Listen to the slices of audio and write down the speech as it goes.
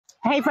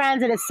Hey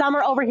friends, it is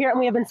summer over here and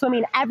we have been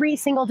swimming every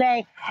single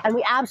day and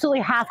we absolutely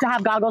have to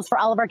have goggles for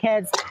all of our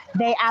kids.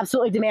 They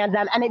absolutely demand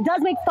them and it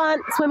does make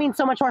swimming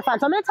so much more fun.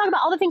 So I'm going to talk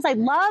about all the things I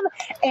love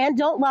and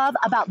don't love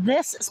about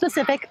this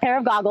specific pair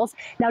of goggles.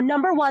 Now,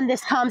 number one, this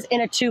comes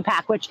in a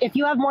 2-pack, which if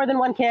you have more than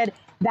one kid,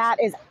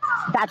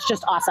 that's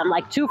just awesome.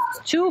 Like two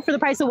for the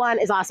price of one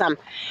is awesome.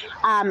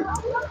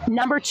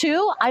 Number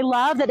two, I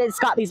love that it's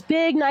got these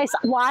big, nice,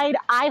 wide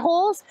eye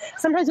holes.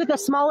 Sometimes with the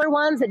smaller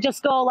ones that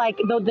just go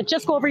that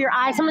just go over your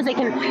eye, sometimes they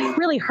can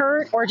really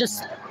hurt or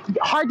just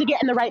hard to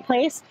get in the right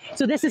place.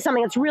 So this is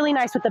something that's really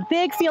nice with the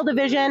big field of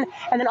vision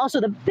and then also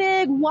the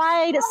big,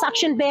 wide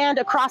suction band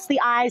across the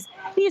eyes.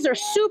 These are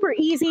super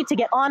easy to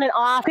get on and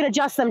off. You can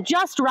adjust them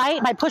just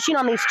right by pushing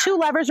on these 2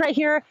 levers right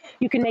here.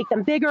 You can make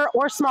them bigger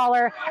or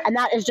smaller, and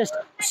that is just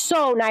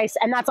so nice.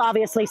 And that's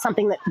obviously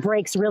something that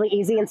breaks really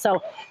easy. And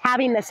so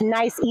having this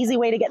nice, easy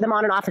way to get them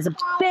on and off is a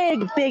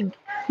big,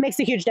 makes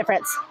a huge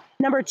difference.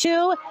 Number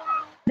two,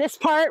 this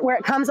part where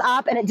it comes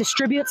up and it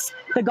distributes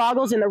the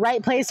goggles in the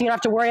right place, so you don't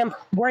have to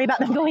worry about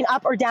them going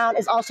up or down,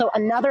 is also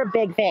another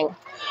big thing.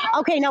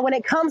 Okay, now when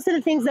it comes to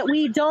the things that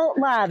we don't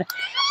love,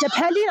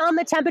 depending on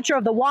the temperature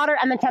of the water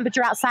and the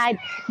temperature outside,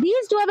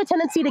 these do have a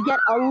tendency to get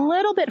a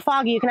little bit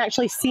foggy. You can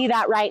actually see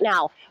that right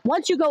now.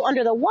 Once you go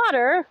under the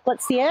water,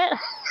 let's see it,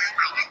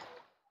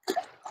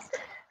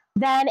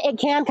 then it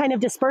can kind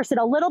of disperse it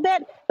a little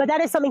bit, but that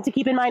is something to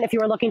keep in mind if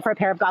you are looking for a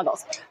pair of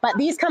goggles. But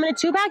these come in a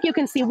 2-pack. You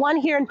can see one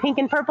here in pink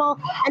and purple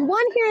and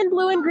one here in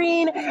blue and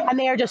green, and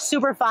they are just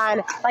super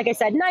fun. Like I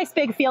said, nice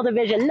big field of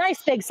vision,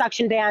 nice big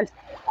suction band,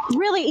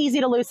 really easy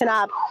to loosen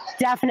up.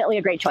 Definitely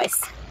a great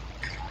choice.